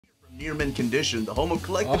Near mint condition, the home of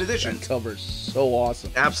collected editions. That cover's so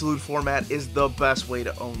awesome. Absolute format is the best way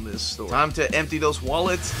to own this store. Time to empty those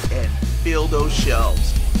wallets and fill those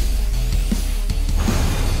shelves.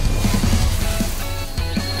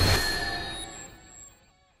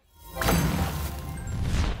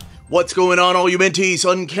 What's going on, all you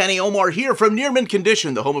minties? Uncanny Omar here from Near Mint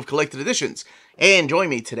Condition, the home of collected editions. And join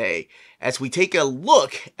me today as we take a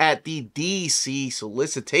look at the DC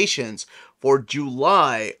solicitations for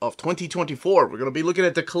July of 2024. We're going to be looking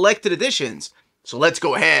at the collected editions. So let's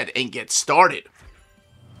go ahead and get started.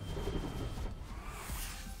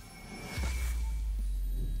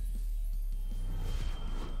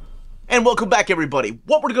 And welcome back, everybody.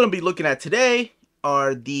 What we're going to be looking at today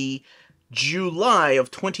are the July of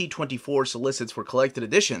 2024 solicits for collected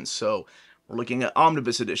editions. So we're looking at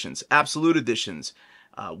Omnibus editions, Absolute editions,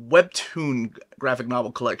 Webtoon graphic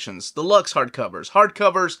novel collections, deluxe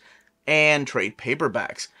hardcovers, and trade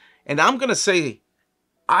paperbacks. And I'm going to say,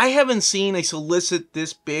 I haven't seen a solicit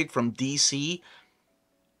this big from DC.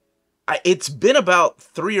 It's been about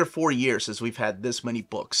 3 or 4 years since we've had this many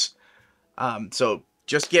books. So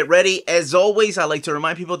just get ready. As always, I like to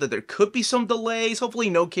remind people that there could be some delays. Hopefully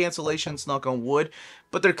no cancellations, knock on wood,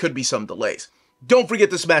 but there could be some delays. Don't forget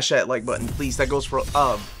to smash that like button, please. That goes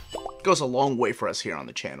a long way for us here on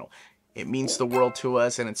the channel. It means the world to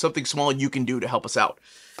us, and it's something small you can do to help us out.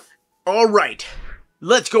 All right,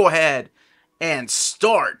 let's go ahead and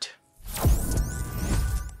start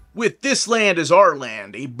with This Land Is Our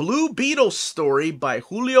Land, a Blue Beetle story by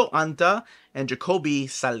Julio Anta and Jacoby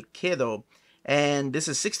Salcedo. And this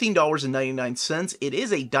is $16.99. It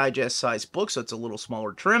is a digest-sized book, so it's a little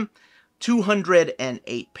smaller trim.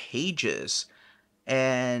 208 pages.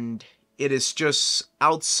 And it is just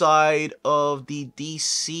outside of the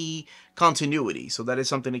DC continuity. So that is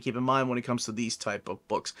something to keep in mind when it comes to these type of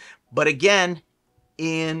books. But again,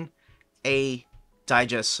 in a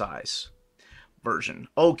digest-size version.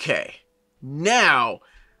 Okay, now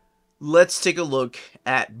let's take a look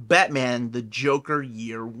at Batman the Joker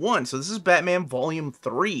Year 1. So this is Batman Volume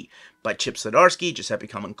 3 by Chip Zdarsky, Giuseppe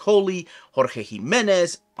Camuncoli, Jorge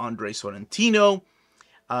Jimenez, Andre Sorrentino.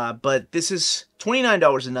 But this is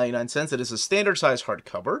 $29.99. It is a standard size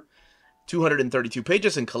hardcover, 232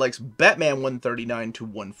 pages, and collects Batman 139 to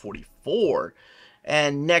 144.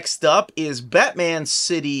 And next up is Batman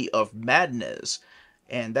City of Madness.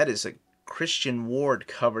 And that is a Christian Ward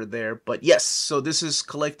cover there. But yes, so this is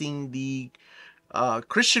collecting the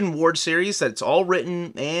Christian Ward series. That's all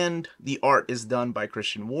written and the art is done by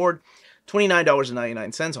Christian Ward.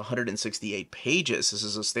 $29.99, 168 pages. This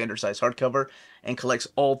is a standard size hardcover and collects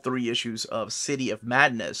all 3 issues of City of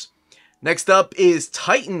Madness. Next up is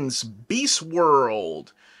Titans Beast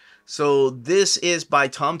World. So this is by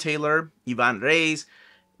Tom Taylor, Ivan Reyes,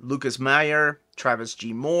 Lucas Meyer, Travis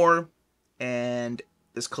G. Moore, and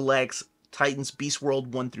this collects Titans Beast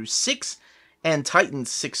World 1 through 6 and Titans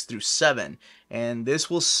 6 through 7. And this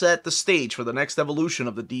will set the stage for the next evolution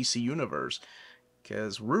of the DC Universe.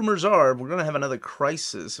 Because rumors are we're going to have another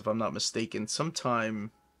Crisis, if I'm not mistaken,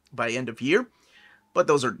 sometime by end of year. But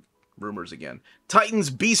those are rumors again.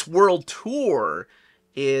 Titans Beast World Tour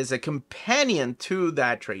is a companion to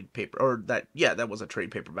that trade paper, or that was a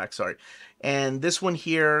trade paperback, sorry. And this one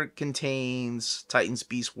here contains Titans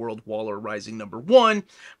Beast World Waller Rising number 1,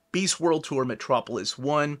 Beast World Tour Metropolis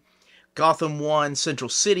 1, Gotham 1, Central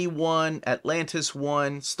City 1, Atlantis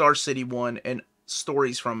 1, Star City 1, and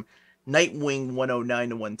stories from Nightwing 109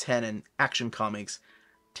 to 110 and Action Comics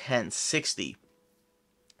 1060.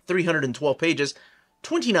 312 pages,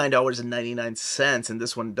 $29.99, and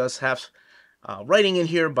this one does have writing in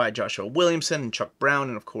here by Joshua Williamson and Chuck Brown,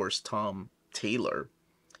 and of course Tom Taylor.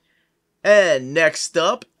 And next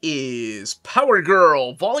up is Power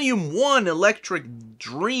Girl Volume 1 Electric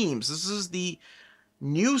Dreams. This is the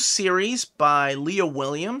new series by Leah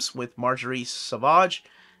Williams with Marjorie Savage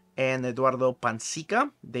and Eduardo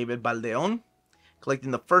Pansica, David Baldeón.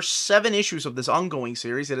 Collecting the first 7 issues of this ongoing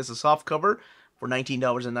series. It is a soft cover for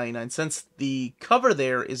 $19.99. The cover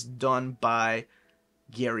there is done by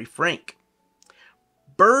Gary Frank.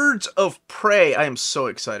 Birds of Prey. I am so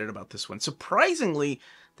excited about this one. Surprisingly,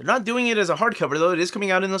 they're not doing it as a hardcover, though. It is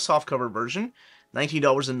coming out in the softcover version.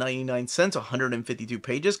 $19.99, 152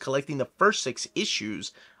 pages, collecting the first 6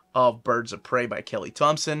 issues of Birds of Prey by Kelly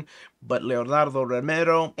Thompson, but Leonardo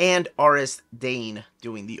Romero and R.S. Dane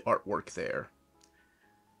doing the artwork there.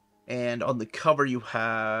 And on the cover you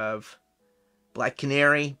have Black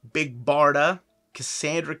Canary, Big Barda,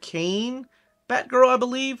 Cassandra Cain, Batgirl, I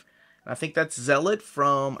believe. I think that's Zealot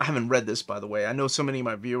from... I haven't read this, by the way. I know so many of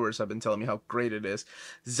my viewers have been telling me how great it is.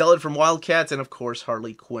 Zealot from Wildcats, and of course,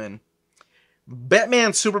 Harley Quinn.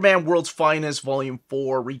 Batman Superman World's Finest Volume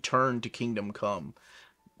 4 Return to Kingdom Come.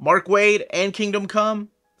 Mark Waid and Kingdom Come,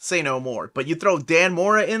 say no more. But you throw Dan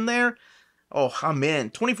Mora in there, oh, I'm in.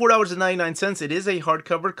 $24.99. It is a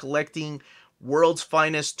hardcover collecting World's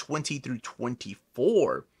Finest 20 through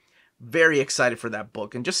 24. Very excited for that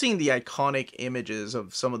book. And just seeing the iconic images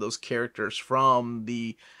of some of those characters from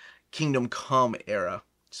the Kingdom Come era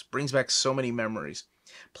just brings back so many memories.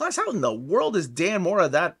 Plus, how in the world is Dan Mora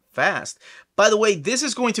that fast? By the way, this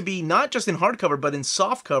is going to be not just in hardcover, but in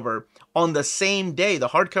softcover on the same day. The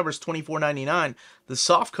hardcover is $24.99. The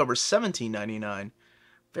softcover is $17.99.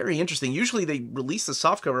 Very interesting. Usually they release the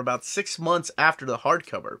softcover about 6 months after the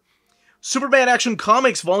hardcover. Superman Action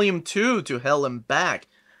Comics Volume 2, To Hell and Back.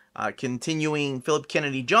 Continuing Philip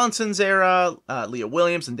Kennedy Johnson's era. Leah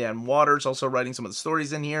Williams and Dan Waters also writing some of the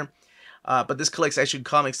stories in here. But this collects Action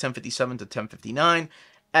Comics 1057 to 1059.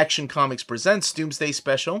 Action Comics presents Doomsday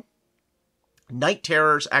Special. Night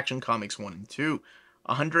Terrors Action Comics 1 and 2.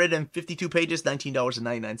 152 pages,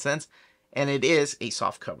 $19.99. And it is a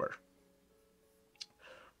softcover.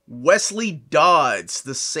 Wesley Dodds,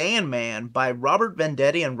 The Sandman by Robert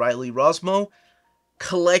Venditti and Riley Rosmo.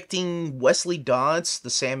 Collecting Wesley Dodds, The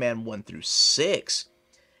Sandman 1 through 6.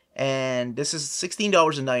 And this is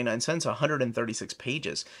 $16.99, 136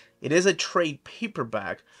 pages. It is a trade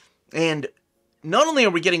paperback. And not only are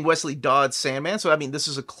we getting Wesley Dodds Sandman, so I mean this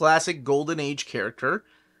is a classic Golden Age character,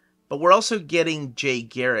 but we're also getting Jay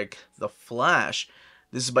Garrick, The Flash.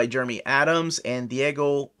 This is by Jeremy Adams, and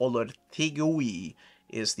Diego Olortegui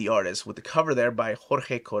is the artist, with the cover there by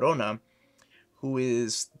Jorge Corona, who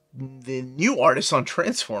is the new artist on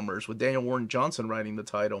Transformers, with Daniel Warren Johnson writing the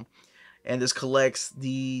title. And this collects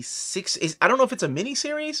the I don't know if it's a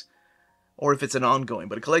miniseries or if it's an ongoing,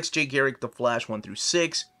 but it collects Jay Garrick, The Flash 1 through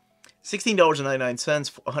 6.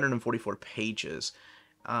 $16.99, 144 pages.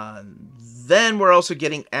 Then we're also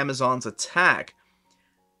getting Amazon's Attack.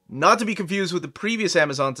 Not to be confused with the previous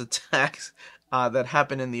Amazon's Attacks that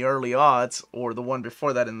happened in the early aughts, or the one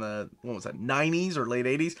before that in the, 90s or late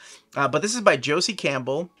 80s. But this is by Josie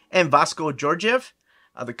Campbell and Vasco Georgiev.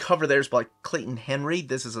 The cover there is by Clayton Henry.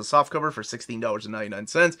 This is a softcover for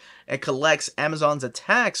 $16.99. It collects Amazon's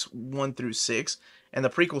Attacks 1 through 6 and the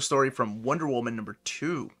prequel story from Wonder Woman number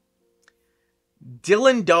 2.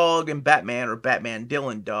 Dylan Dog and Batman, or Batman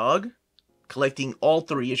Dylan Dog, collecting all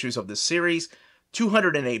 3 issues of this series.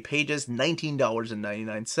 208 pages,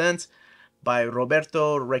 $19.99, by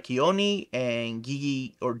Roberto Recchioni and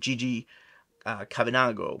Gigi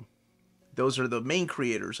Cavinago. Those are the main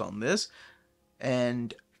creators on this.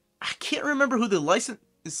 And I can't remember who the license...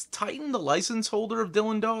 Is Titan the license holder of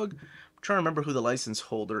Dylan Dog? I'm trying to remember who the license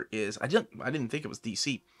holder is. I didn't think it was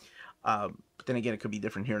DC. But then again, it could be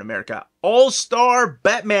different here in America. All-Star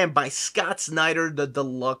Batman by Scott Snyder, the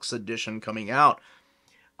deluxe edition coming out.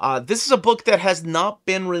 This is a book that has not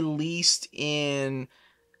been released in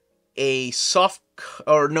a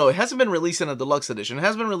it hasn't been released in a deluxe edition. It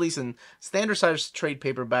has been released in standard size trade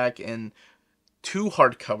paperback and 2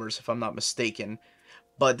 hardcovers, if I'm not mistaken.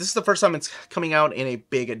 But this is the first time it's coming out in a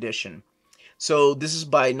big edition. So this is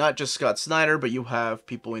by not just Scott Snyder, but you have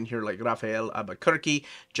people in here like Rafael Albuquerque,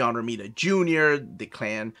 John Romita Jr.,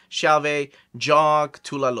 Declan Shalvey, Jacques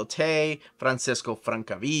Tula-Lotte, Francesco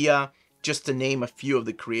Francavilla, just to name a few of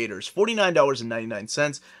the creators.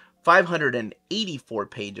 $49.99, 584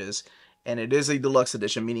 pages, and it is a deluxe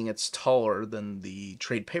edition, meaning it's taller than the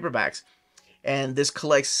trade paperbacks. And this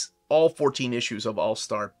collects all 14 issues of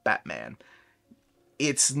All-Star Batman.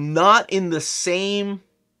 It's not in the same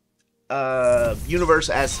universe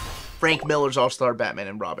as Frank Miller's All-Star Batman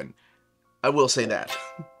and Robin. I will say that,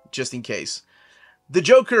 just in case. The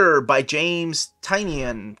Joker by James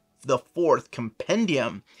Tynion, the 4th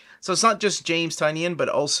compendium. So it's not just James Tynion, but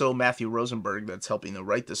also Matthew Rosenberg that's helping to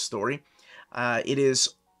write this story. It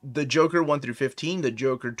is The Joker 1 through 15, The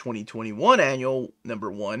Joker 2021 Annual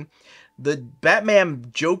number 1, the Batman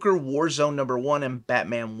Joker Warzone number 1, and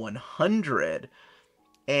Batman 100.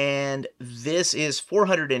 And this is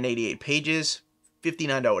 488 pages,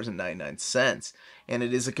 $59.99. And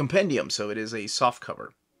it is a compendium, so it is a softcover.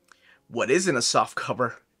 What isn't a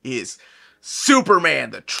softcover is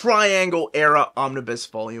Superman, the Triangle Era Omnibus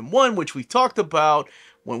Volume 1, which we talked about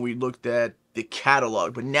when we looked at the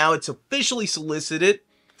catalog. But now it's officially solicited.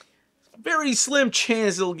 Very slim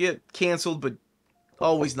chance it'll get canceled, but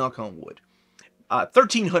always knock on wood.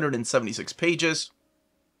 1,376 pages.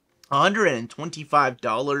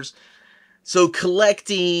 $125. So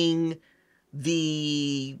collecting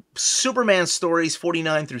the Superman stories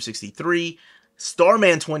 49 through 63,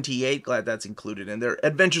 Starman 28, glad that's included in there,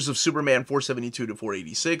 Adventures of Superman 472 to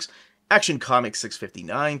 486, Action Comics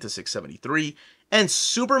 659 to 673, and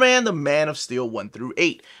Superman the Man of Steel 1 through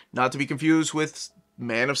 8. Not to be confused with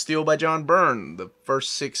Man of Steel by John Byrne, the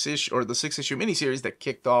first 6-issue or the 6-issue miniseries that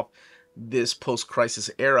kicked off this post-crisis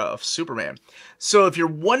era of Superman. So if you're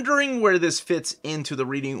wondering where this fits into the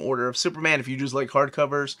reading order of Superman, if you just like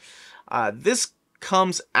hardcovers, this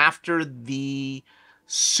comes after the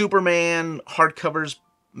Superman hardcovers,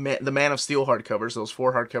 the Man of Steel hardcovers, those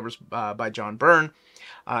 4 hardcovers by John Byrne.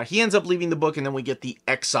 He ends up leaving the book, and then we get the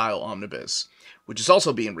Exile Omnibus, which is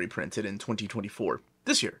also being reprinted in 2024,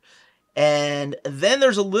 this year. And then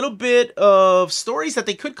there's a little bit of stories that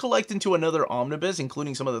they could collect into another omnibus,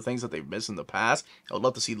 including some of the things that they've missed in the past. I would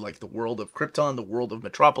love to see like the world of Krypton, the world of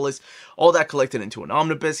Metropolis, all that collected into an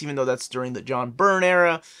omnibus, even though that's during the John Byrne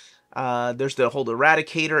era. There's the whole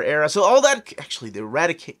Eradicator era. So all that, actually, the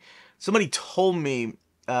Eradicate. Somebody told me,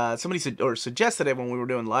 somebody said or suggested it when we were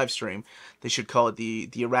doing live stream. They should call it the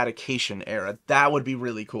Eradication era. That would be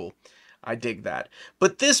really cool. I dig that.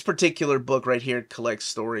 But this particular book right here collects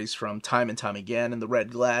stories from Time and Time Again, and the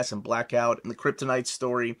Red Glass and Blackout and the Kryptonite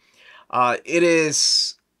story. It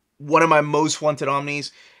is one of my most wanted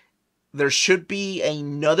omnis. There should be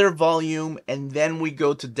another volume, and then we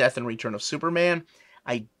go to Death and Return of Superman.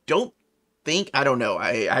 I don't know.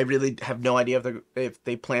 I really have no idea if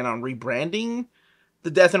they plan on rebranding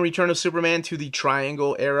the Death and Return of Superman to the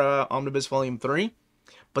Triangle Era Omnibus Volume 3.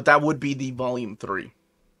 But that would be the Volume 3.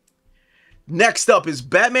 Next up is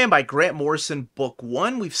Batman by Grant Morrison, Book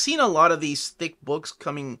 1. We've seen a lot of these thick books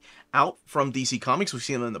coming out from DC Comics. We've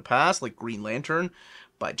seen them in the past, like Green Lantern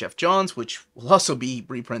by Jeff Johns, which will also be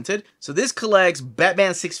reprinted. So this collects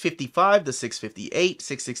Batman 655 to 658,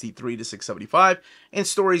 663 to 675, and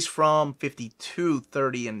stories from 52,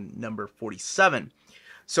 30, and number 47.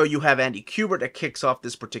 So you have Andy Kubert that kicks off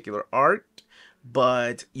this particular art,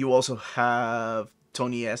 but you also have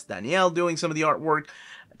Tony S. Daniel doing some of the artwork,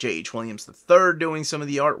 J.H. Williams III doing some of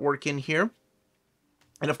the artwork in here.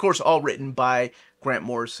 And of course, all written by Grant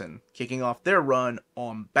Morrison, kicking off their run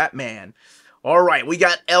on Batman. All right, we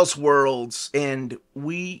got Elseworlds, and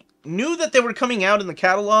we knew that they were coming out in the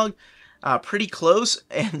catalog pretty close,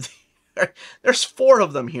 and there's 4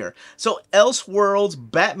 of them here. So Elseworlds,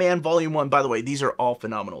 Batman Volume 1, by the way, these are all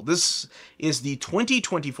phenomenal. This is the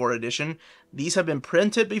 2024 edition. These have been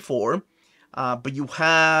printed before. But you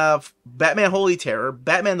have Batman Holy Terror,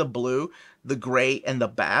 Batman the Blue, the Gray, and the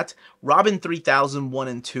Bat, Robin 3000 1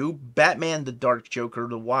 and 2, Batman the Dark Joker,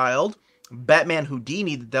 the Wild, Batman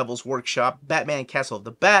Houdini, the Devil's Workshop, Batman Castle of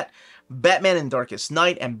the Bat, Batman and Darkest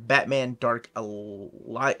Night, and Batman Dark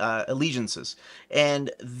Allegiances.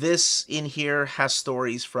 And this in here has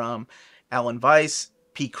stories from Alan Weiss,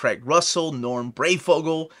 P. Craig Russell, Norm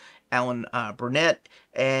Brayfogle, Alan Burnett,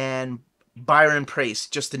 and Byron Preiss,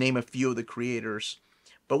 just to name a few of the creators.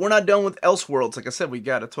 But we're not done with Elseworlds. Like I said, we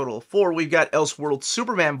got a total of 4. We've got Elseworlds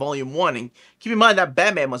Superman Volume 1. And keep in mind that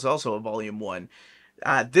Batman was also a Volume 1.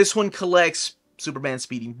 This one collects Superman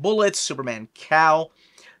Speeding Bullets, Superman Cal,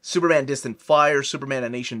 Superman Distant Fire, Superman A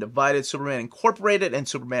Nation Divided, Superman Incorporated, and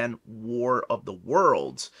Superman War of the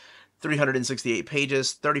Worlds. 368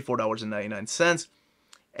 pages, $34.99.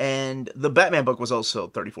 And the Batman book was also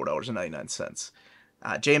 $34.99.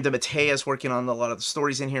 J.M. DeMatteis working on a lot of the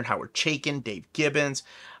stories in here. Howard Chaykin, Dave Gibbons,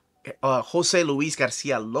 Jose Luis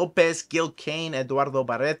Garcia Lopez, Gil Kane, Eduardo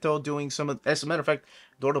Barreto doing some of, as a matter of fact,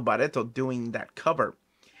 Eduardo Barreto doing that cover.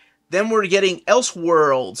 Then we're getting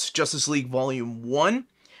Elseworlds, Justice League Volume 1.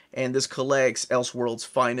 And this collects Elseworlds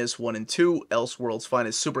Finest 1 and 2, Elseworlds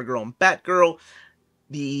Finest Supergirl and Batgirl,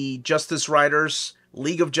 the Justice Riders,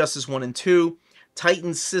 League of Justice 1 and 2,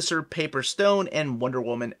 Titan Scissor Paper Stone, and Wonder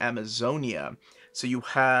Woman Amazonia. So you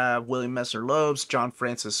have William Messer-Loebs, John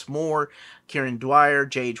Francis Moore, Kieran Dwyer,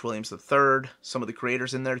 J.H. Williams III, some of the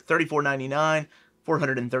creators in there, $34.99,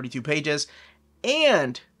 432 pages.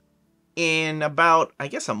 And in about, I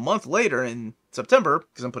guess, a month later in September,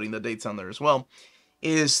 because I'm putting the dates on there as well,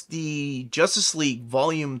 is the Justice League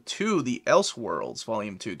Volume 2, the Elseworlds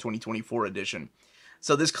Volume 2, 2024 edition.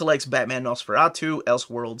 So this collects Batman Nosferatu,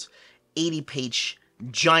 Elseworlds, 80-page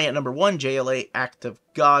giant number 1, JLA Act of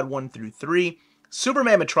God 1 through 3,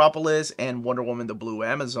 Superman Metropolis, and Wonder Woman the Blue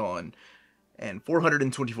Amazon. And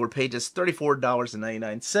 424 pages,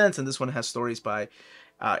 $34.99. And this one has stories by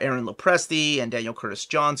Aaron Lopresti and Daniel Curtis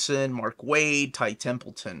Johnson, Mark Waid, Ty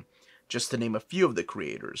Templeton, just to name a few of the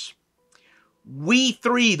creators. We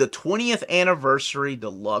 3, the 20th Anniversary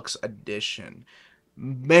Deluxe Edition.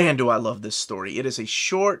 Man, do I love this story. It is a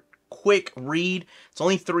short, quick read. It's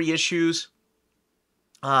only 3 issues.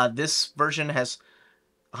 This version has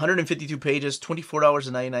 152 pages,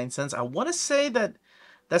 $24.99. I want to say that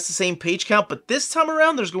That's the same page count, but this time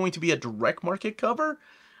around there's going to be a direct market cover.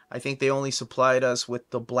 I think they only supplied us with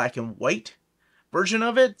the black and white version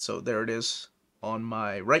of it, so there it is on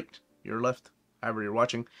my right, your left, however you're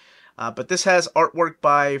watching. But this has artwork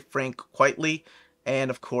by Frank Quitely, and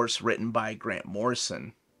of course written by Grant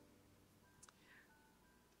Morrison.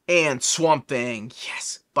 And Swamp Thing,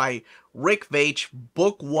 yes, by Rick Veitch,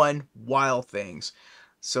 Book 1, Wild Things.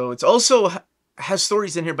 So it's also has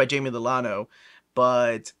stories in here by Jamie Delano,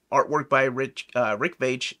 but artwork by Rick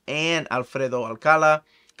Veitch and Alfredo Alcala,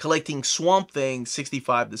 collecting Swamp Thing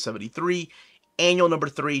 65 to 73, Annual number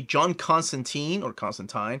 3, John Constantine,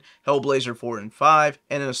 Hellblazer 4 and 5,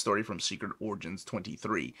 and then a story from Secret Origins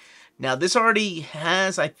 23. Now, this already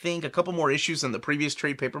has, I think, a couple more issues than the previous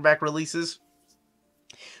trade paperback releases.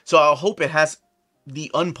 So I hope it has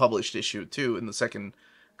the unpublished issue, too, in the second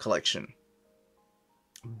collection.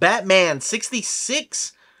 Batman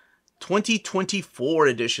 66 2024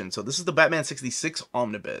 edition. So this is the Batman 66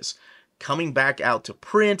 Omnibus, coming back out to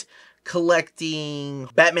print, collecting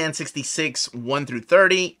Batman 66 1 through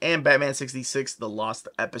 30 and Batman 66 The Lost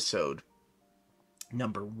Episode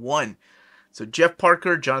number 1. So Jeff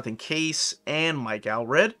Parker, Jonathan Case, and Mike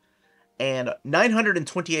Allred, and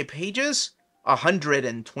 928 pages,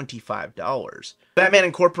 $125. Batman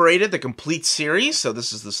Incorporated, the complete series. So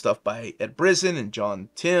this is the stuff by Ed Brisson and John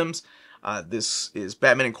Timms. This is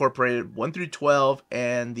Batman Incorporated 1 through 12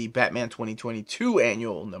 and the Batman 2022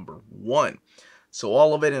 Annual number 1. So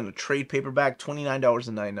all of it in a trade paperback,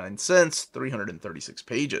 $29.99, 336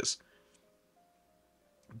 pages.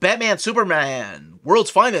 Batman Superman,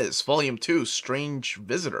 World's Finest, Volume 2, Strange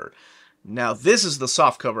Visitor. Now this is the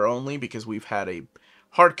softcover only because we've had a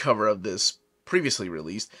hardcover of this previously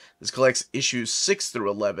released. This collects issues 6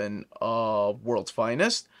 through 11 of World's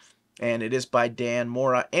Finest, and it is by Dan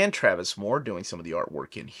Mora and Travis Moore doing some of the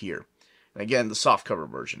artwork in here. And again, the softcover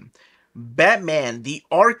version. Batman, the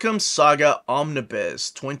Arkham Saga Omnibus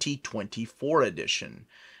 2024 edition.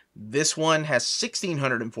 This one has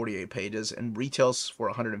 1,648 pages and retails for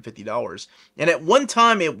 $150. And at one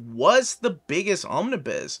time, it was the biggest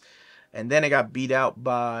omnibus. And then it got beat out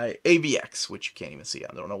by AVX, which you can't even see.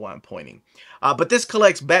 I don't know why I'm pointing. But this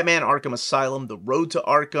collects Batman Arkham Asylum, The Road to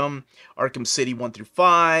Arkham, Arkham City 1 through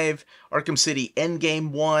 5, Arkham City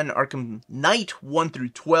Endgame 1, Arkham Knight 1 through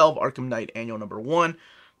 12, Arkham Knight Annual number 1,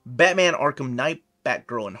 Batman Arkham Knight,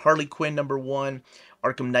 Batgirl and Harley Quinn number 1,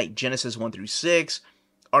 Arkham Knight Genesis 1 through 6,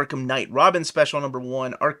 Arkham Knight Robin Special number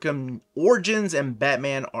 1, Arkham Origins, and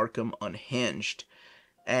Batman Arkham Unhinged.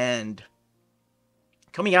 And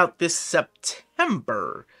coming out this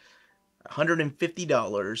September,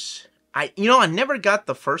 $150. I never got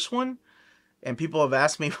the first one, and people have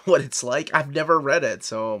asked me what it's like. I've never read it,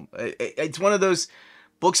 so it's one of those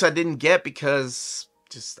books I didn't get because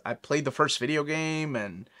I played the first video game,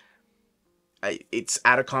 and it's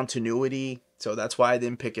out of continuity, so that's why I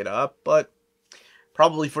didn't pick it up. But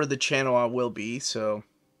probably for the channel I will be, so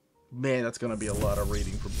man, that's going to be a lot of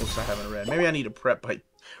reading for books I haven't read. Maybe I need to prep by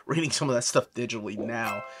reading some of that stuff digitally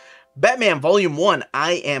now. Batman Volume 1,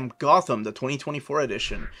 I Am Gotham, the 2024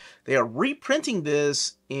 edition. They are reprinting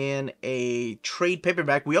this in a trade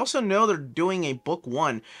paperback. We also know they're doing a book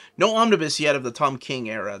 1. No omnibus yet of the Tom King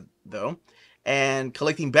era, though. And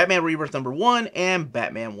collecting Batman Rebirth number 1 and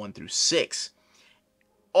Batman 1 through 6.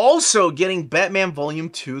 Also getting Batman Volume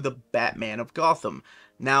 2, The Batman of Gotham.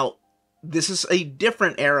 Now, this is a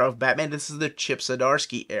different era of Batman. This is the Chip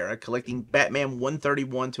Zdarsky era, collecting Batman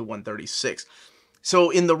 131 to 136.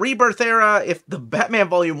 So in the Rebirth era, if the Batman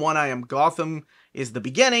Volume 1, I Am Gotham is the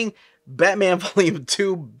beginning, Batman Volume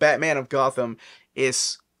 2, Batman of Gotham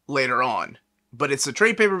is later on. But it's a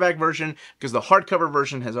trade paperback version because the hardcover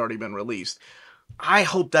version has already been released. I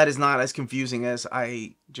hope that is not as confusing as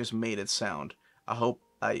I just made it sound. At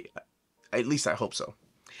least I hope so.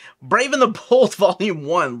 Brave and the Bold Volume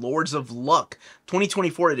 1, Lords of Luck,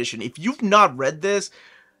 2024 edition. If you've not read this,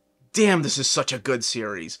 damn, this is such a good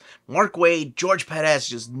series. Mark Waid, George Perez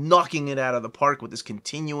just knocking it out of the park with this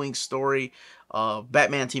continuing story of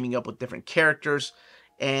Batman teaming up with different characters.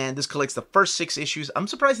 And this collects the first 6 issues. I'm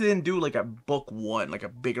surprised they didn't do like a book 1, like a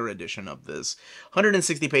bigger edition of this.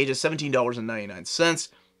 160 pages, $17.99.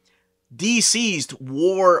 DC's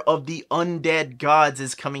War of the Undead Gods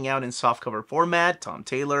is coming out in softcover format. Tom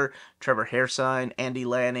Taylor, Trevor Hairsine, Andy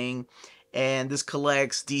Lanning. And this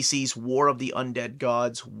collects DC's War of the Undead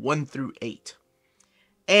Gods 1 through 8.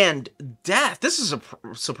 And Death, this is a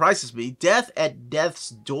surprise to me. Death at Death's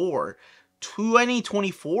Door,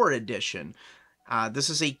 2024 edition. This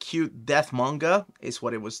is a cute death manga, is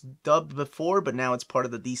what it was dubbed before, but now it's part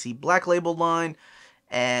of the DC Black Label line.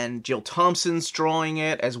 and Jill Thompson's drawing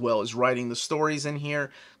it, as well as writing the stories in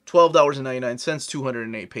here. $12.99,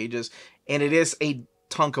 208 pages, and it is a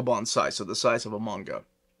tankobon size, so the size of a manga.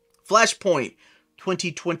 Flashpoint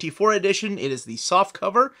 2024 edition, it is the soft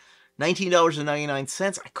cover,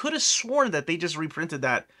 $19.99. I could have sworn that they just reprinted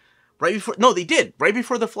that right before, no, they did, right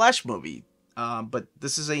before the Flash movie, but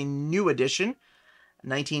this is a new edition,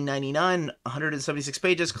 $19.99, 176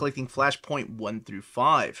 pages, collecting Flashpoint 1 through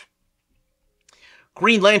 5.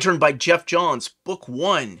 Green Lantern by Geoff Johns, Book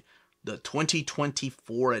 1, the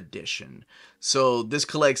 2024 edition. So this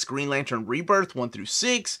collects Green Lantern Rebirth 1 through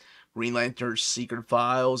 6, Green Lantern Secret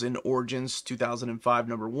Files and Origins 2005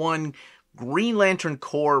 number 1, Green Lantern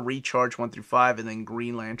Corps Recharge 1 through 5, and then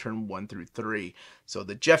Green Lantern 1 through 3. So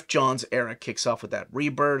the Geoff Johns era kicks off with that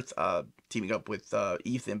Rebirth, teaming up with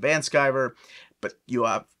Ethan Van Sciver. But you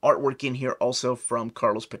have artwork in here also from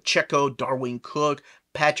Carlos Pacheco, Darwin Cook,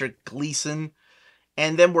 Patrick Gleason.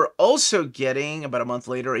 And then we're also getting, about a month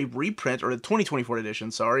later, a reprint, or the 2024 edition,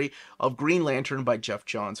 sorry, of Green Lantern by Geoff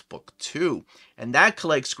Johns, Book 2. And that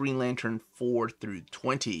collects Green Lantern 4 through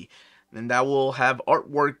 20. And that will have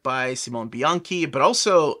artwork by Simone Bianchi, but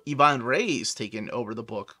also Ivan Reyes taking over the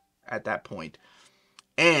book at that point.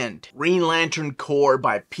 And Green Lantern Corps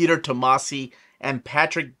by Peter Tomasi and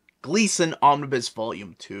Patrick Gleason, Omnibus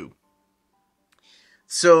Volume 2.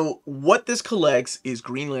 So what this collects is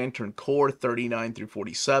Green Lantern Corps 39 through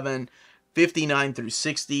 47, 59 through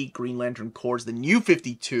 60, Green Lantern Corps the New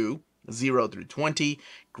 52, 0 through 20,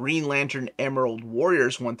 Green Lantern Emerald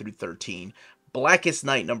Warriors 1 through 13, Blackest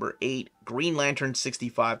Night number 8, Green Lantern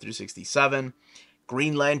 65 through 67,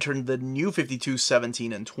 Green Lantern the New 52,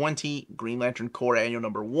 17 and 20, Green Lantern Corps Annual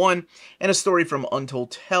number 1, and a story from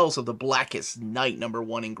Untold Tales of the Blackest Night number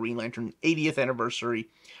 1 in Green Lantern 80th Anniversary,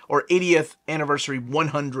 or 80th Anniversary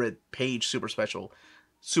 100 page super special,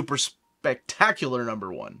 super spectacular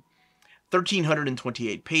number 1.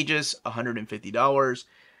 1,328 pages, $150,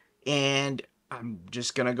 and I'm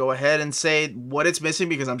just going to go ahead and say what it's missing,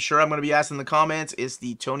 because I'm sure I'm going to be asked in the comments, is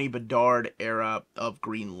the Tony Bedard era of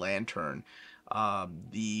Green Lantern.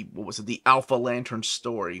 The Alpha Lantern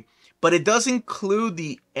story. But it does include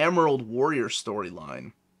the Emerald Warrior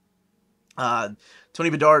storyline. Tony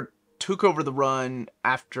Bedard took over the run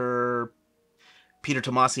after Peter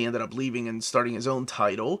Tomasi ended up leaving and starting his own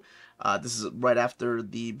title. This is right after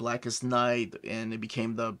the Blackest Night, and it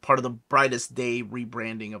became the part of the Brightest Day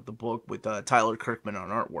rebranding of the book with Tyler Kirkman on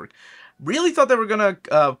artwork. Really thought they were gonna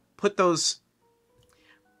put those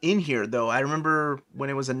in here, though. I remember when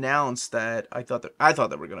it was announced that I thought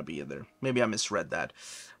they were gonna be in there. Maybe I misread that.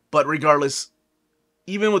 But regardless,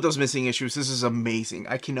 even with those missing issues, this is amazing.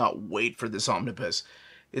 I cannot wait for this omnibus.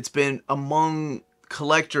 It's been among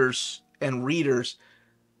collectors and readers,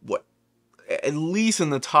 at least in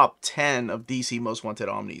the top 10 of DC Most Wanted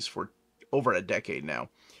Omnis for over a decade now.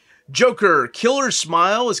 Joker, Killer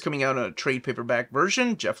Smile is coming out in a trade paperback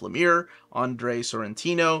version. Jeff Lemire, Andre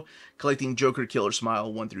Sorrentino, collecting Joker, Killer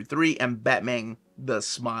Smile 1 through 3, and Batman, The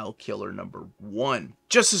Smile Killer number 1.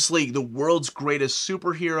 Justice League, The World's Greatest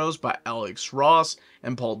Superheroes by Alex Ross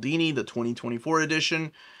and Paul Dini, the 2024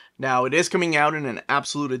 edition. Now, it is coming out in an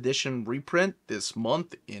Absolute Edition reprint this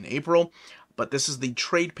month in April, but this is the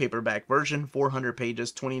trade paperback version, 400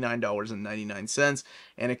 pages, $29.99,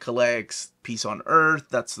 and it collects Peace on Earth,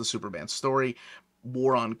 that's the Superman story,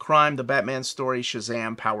 War on Crime, the Batman story,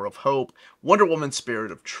 Shazam, Power of Hope, Wonder Woman,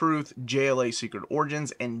 Spirit of Truth, JLA Secret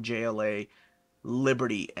Origins, and JLA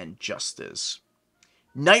Liberty and Justice.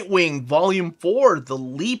 Nightwing Volume 4, The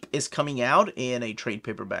Leap, is coming out in a trade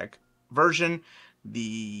paperback version.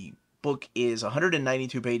 The book is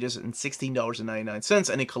 192 pages and $16.99,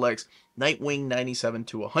 and it collects Nightwing 97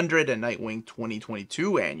 to 100 and Nightwing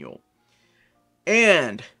 2022 annual.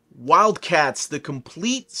 And Wildcats, the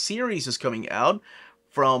complete series, is coming out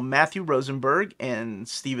from Matthew Rosenberg and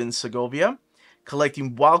Steven Segovia,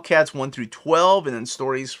 collecting Wildcats 1 through 12, and then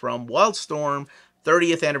stories from Wildstorm,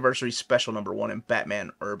 30th Anniversary Special number 1, and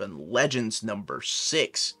Batman Urban Legends number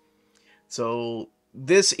 6. So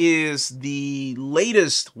this is the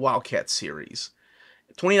latest Wildcat series.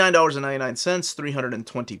 $29.99,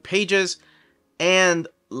 320 pages. And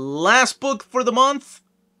last book for the month,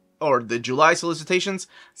 or the July solicitations,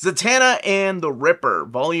 Zatanna and the Ripper,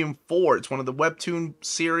 Volume 4. It's one of the Webtoon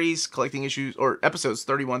series, collecting issues, or episodes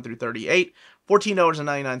 31 through 38.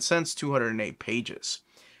 $14.99, 208 pages.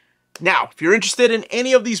 Now, if you're interested in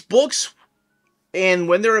any of these books, and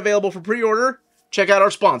when they're available for pre-order, check out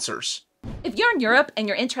our sponsors. If you're in Europe and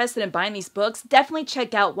you're interested in buying these books, definitely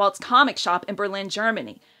check out Walt's Comic Shop in Berlin,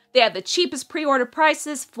 Germany. They have the cheapest pre-order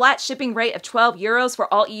prices, flat shipping rate of €12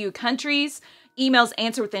 for all EU countries. Emails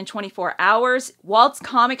answer within 24 hours.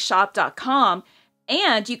 WaltzComicShop.com.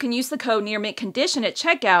 And you can use the code nearmintcondition at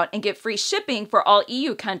checkout and get free shipping for all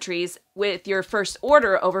EU countries with your first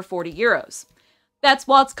order over 40 euros. That's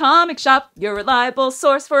Waltz Comic Shop, your reliable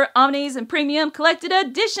source for omnis and premium collected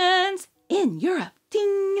editions in Europe.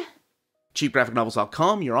 Ding!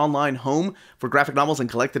 CheapGraphicNovels.com, your online home for graphic novels and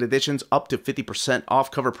collected editions up to 50%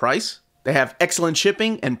 off cover price. They have excellent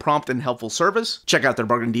shipping and prompt and helpful service. Check out their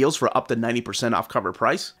bargain deals for up to 90% off cover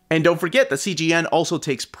price. And don't forget that CGN also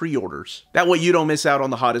takes pre-orders. That way you don't miss out on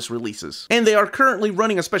the hottest releases. And they are currently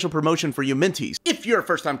running a special promotion for you Minties. If you're a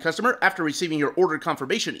first-time customer, after receiving your order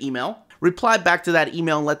confirmation email, reply back to that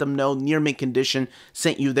email and let them know Near Mint Condition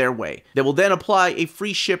sent you their way. They will then apply a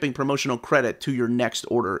free shipping promotional credit to your next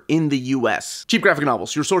order in the US. Cheap Graphic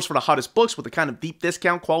Novels, your source for the hottest books with the kind of deep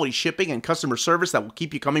discount, quality shipping, and customer service that will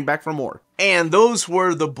keep you coming back for more. And those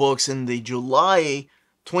were the books in the July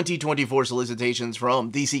 2024 solicitations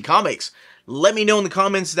from DC Comics. Let me know in the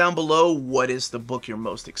comments down below what is the book you're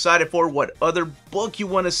most excited for, what other book you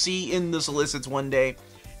want to see in the solicits one day.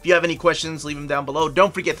 If you have any questions, leave them down below.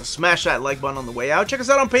 Don't forget to smash that like button on the way out. Check us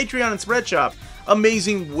out on Patreon and Spreadshop.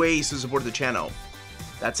 Amazing ways to support the channel.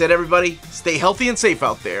 That's it, everybody. Stay healthy and safe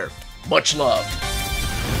out there. Much love.